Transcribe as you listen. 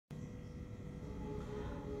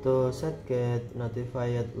To set get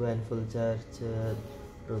notified when full charged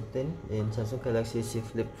routine in Samsung Galaxy Z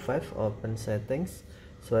Flip 5, open settings,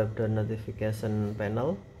 swipe the notification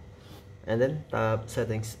panel, and then tap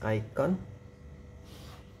settings icon,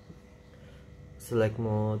 select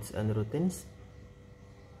modes and routines,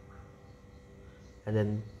 and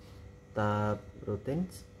then tap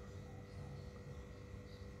routines,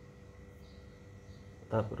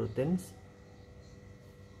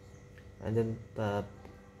 and then tap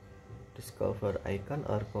discover icon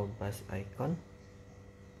or compass icon,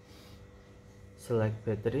 select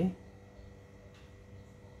battery,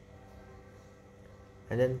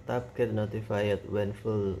 and then tap get notified when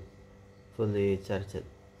fully charged.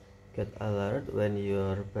 Get alert when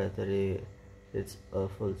your battery reaches a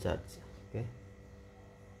full charge. Okay,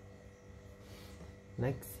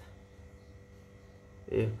 next,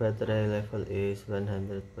 if battery level is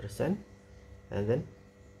 100%, and then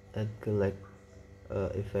add collect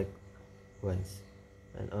effect once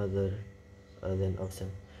and other than option.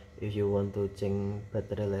 If you want to change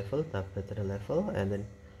battery level, tap battery level, and then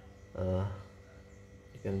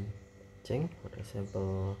you can change, for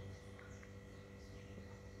example,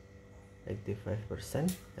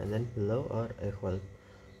 85%, and then below or equal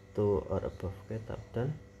to or above. Okay, tap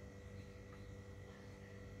done.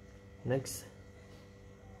 Next,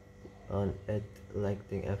 on add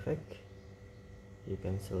lighting effect, you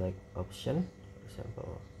can select option, for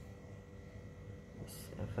example this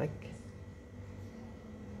effect.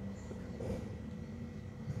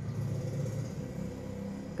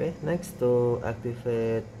 Okay, next, to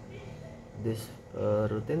activate this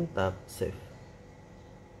routine, tap save.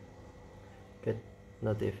 Get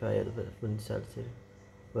notified when charger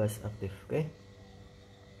was active. Okay,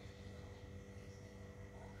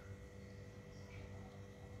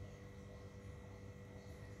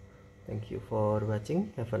 thank you for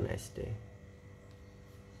watching. Have a nice day.